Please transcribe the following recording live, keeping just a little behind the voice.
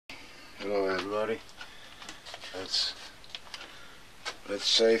Hello everybody. Let's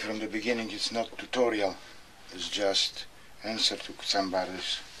say from the beginning it's not tutorial, it's just answer to some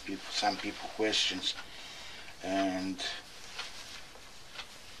people questions, and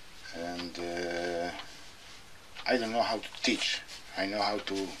I don't know how to teach. I know how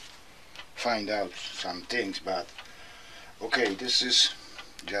to find out some things, but okay, this is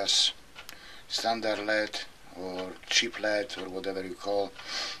just standard LED or cheap LED or whatever you call,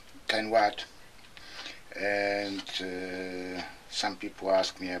 10 watt, and some people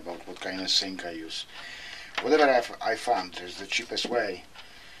ask me about what kind of sink I use. Whatever I found is the cheapest way.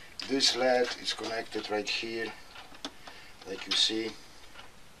 This LED is connected right here, like you see,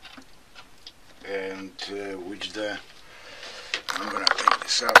 and I'm gonna take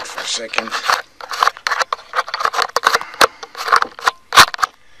this out for a second.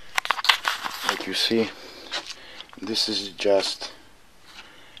 Like you see, this is just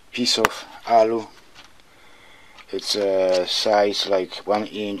piece of alu. It's a size like 1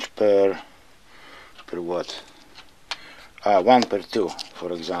 inch per what? 1 per 2,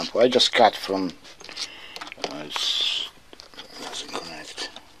 for example. I just cut from. It doesn't connect.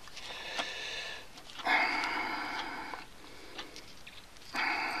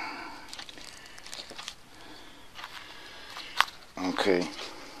 Okay,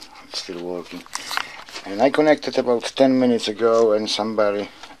 it's still working. And I connected about 10 minutes ago, and somebody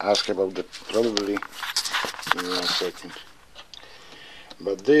asked about the probably. Give me 1 second.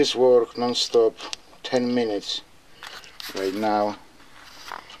 But this work non-stop 10 minutes right now.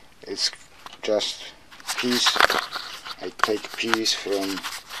 It's just piece. I take piece from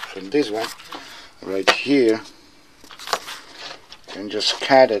this one right here and just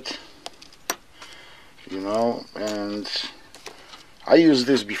cut it, you know, and I used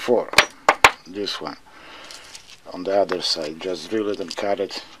this before, this one on the other side, just drill it and cut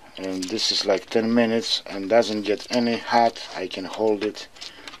it. And this is like 10 minutes and doesn't get any hot. I can hold it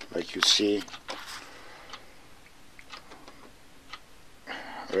like you see.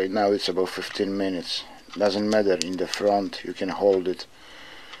 Right now it's about 15 minutes. Doesn't matter, in the front you can hold it.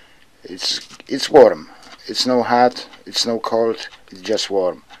 It's warm. It's no hot, it's no cold, it's just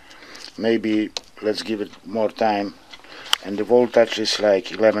warm. Maybe let's give it more time. And the voltage is like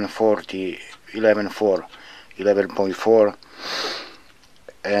 11.4.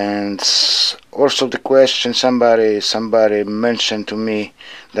 And also the question somebody mentioned to me,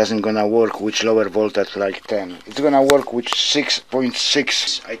 doesn't gonna work with lower voltage like 10. It's gonna work with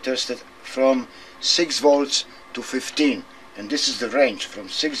 6.6. I tested from 6 volts to 15, and this is the range from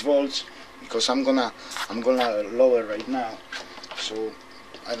 6 volts, because I'm gonna lower right now, so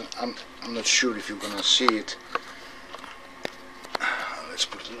I'm not sure if you're gonna see it. Let's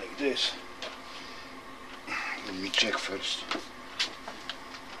put it like this. Let me check first.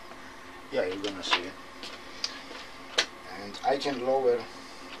 Yeah, you're gonna see it. And I can lower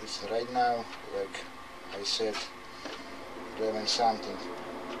this right now, like I said, 11 something.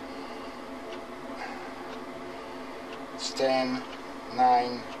 It's 10,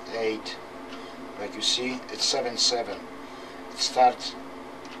 9, 8. Like you see, it's 7.7. It starts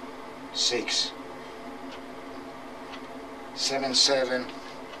 6. 7.7.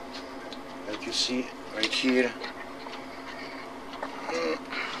 Like you see right here.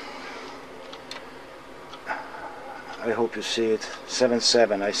 I hope you see it.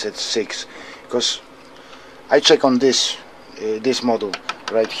 7.7. I said 6 because I check on this model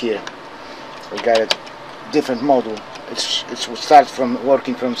right here. I got a different model. It will start from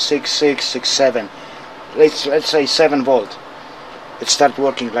working from 6.6, 6.7. Let's say 7 volt. It start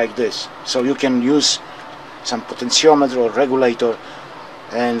working like this. So you can use some potentiometer or regulator,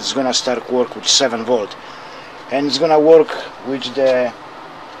 and it's gonna start work with 7 volt. And it's gonna work with the.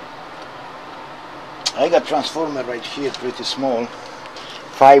 I got transformer right here, pretty small,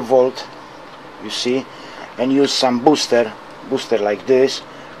 5 volt, you see, and use some booster like this.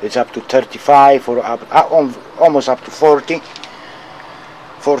 It's up to 35 or almost up to 40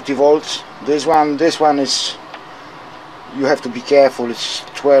 volts. This one is, you have to be careful. It's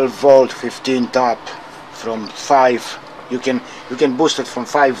 12 volt, 15 top from 5. You can boost it from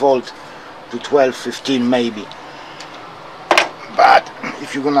 5 volt to 12, 15 maybe. But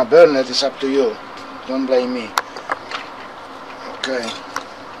if you're gonna burn it, it's up to you. Don't blame me. Okay.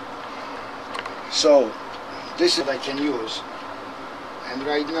 So this is what I can use, and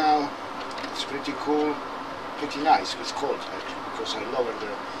right now it's pretty cool, pretty nice. It's cold actually because I lowered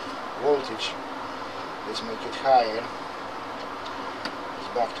the voltage. Let's make it higher. It's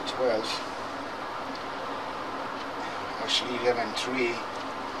back to 12. Actually 11.3.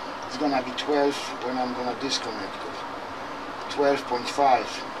 It's gonna be 12 when I'm gonna disconnect it.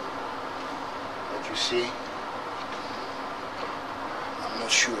 12.5. you see. I'm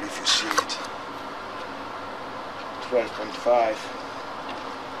not sure if you see it. 12.5.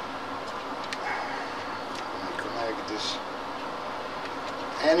 Let me connect this.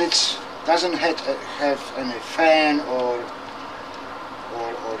 And it doesn't have any fan or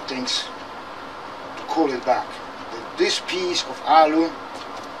things to cool it back. This piece of alu,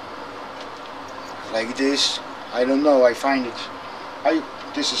 like this, I don't know, I find it,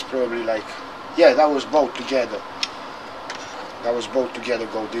 this is probably like, yeah, that was both together. That was both together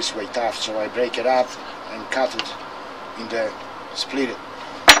go this way tough, so I break it up and cut it in the, split it.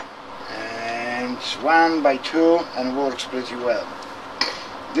 And 1 by 2 and works pretty well.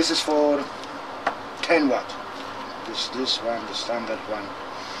 This is for 10 watt. This one, the standard one.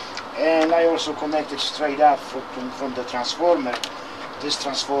 And I also connected straight up from the transformer. This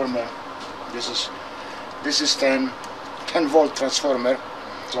transformer, this is 10 volt transformer.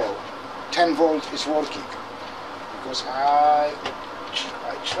 So 10 volt is working because I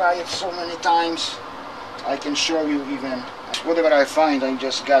try it so many times. I can show you even whatever I find. I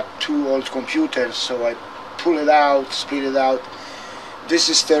just got 2 old computers, so I pull it out, split it out. This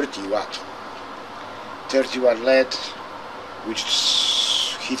is 30 watt LED, which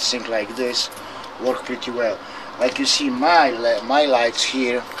heatsink like this work pretty well. Like you see, my lights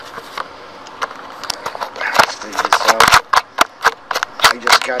here. Let's take this out. I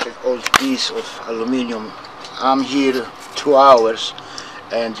just got an old piece of aluminum. I'm here 2 hours,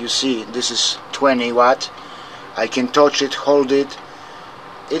 and you see this is 20 watt. I can touch it, hold it.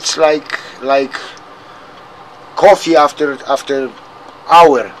 It's like coffee after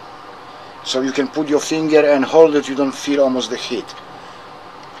hour. So you can put your finger and hold it, you don't feel almost the heat.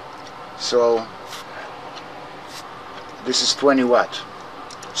 So this is 20 watt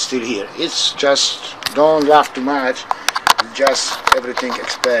still here. It's just, don't laugh too much, it's just everything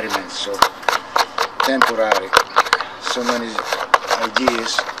experiments, so temporary. So many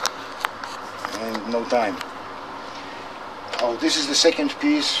ideas and no time. Oh, this is the second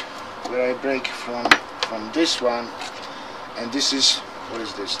piece where I break from this one, and this is, what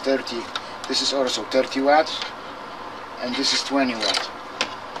is this, 30. This is also 30 watts, and this is 20 watt.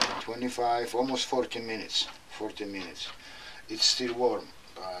 25, almost 40 minutes. 40 minutes. It's still warm,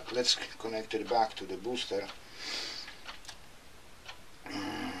 but let's connect it back to the booster.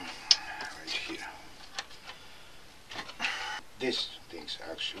 Right here. This things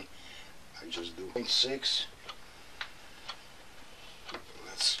actually, I just do 0.6.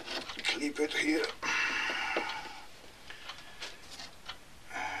 Let's clip it here.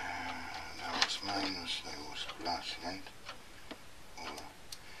 Minus, that was plus, right?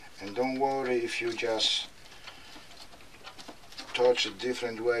 And don't worry if you just touch it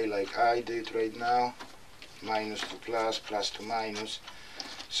different way like I did right now, minus to plus, plus to minus,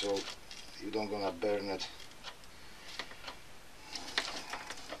 so you don't gonna burn it.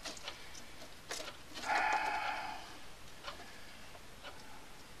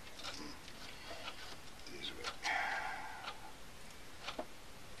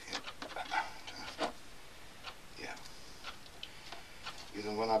 You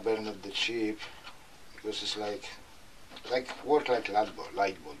don't wanna burn it the chip because it's like work like light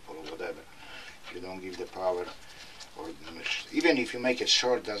bulb or whatever. If you don't give the power, or even if you make it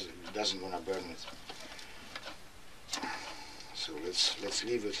short, doesn't wanna burn it. So let's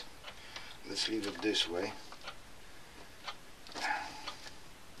leave it. Let's leave it this way.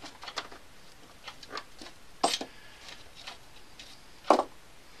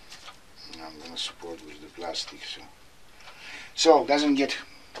 And I'm gonna support with the plastic, so doesn't get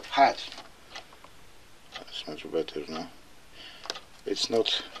hot. That's much better now. It's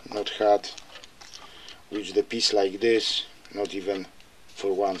not hot. With the piece like this, not even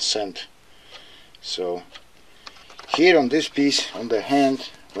for 1 cent. So here on this piece, on the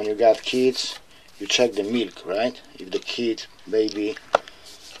hand, when you got kids, you check the milk, right? If the kid, baby,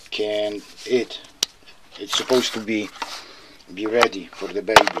 can eat, it's supposed to be ready for the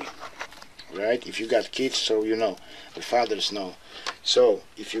baby. Right? If you got kids, so you know, the fathers know. So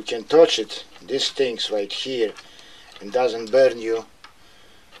if you can touch it, these things right here, and doesn't burn you,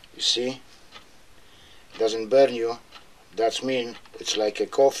 you see, doesn't burn you, that's mean it's like a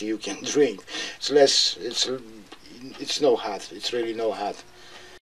coffee you can drink. It's no hot, it's really no hot.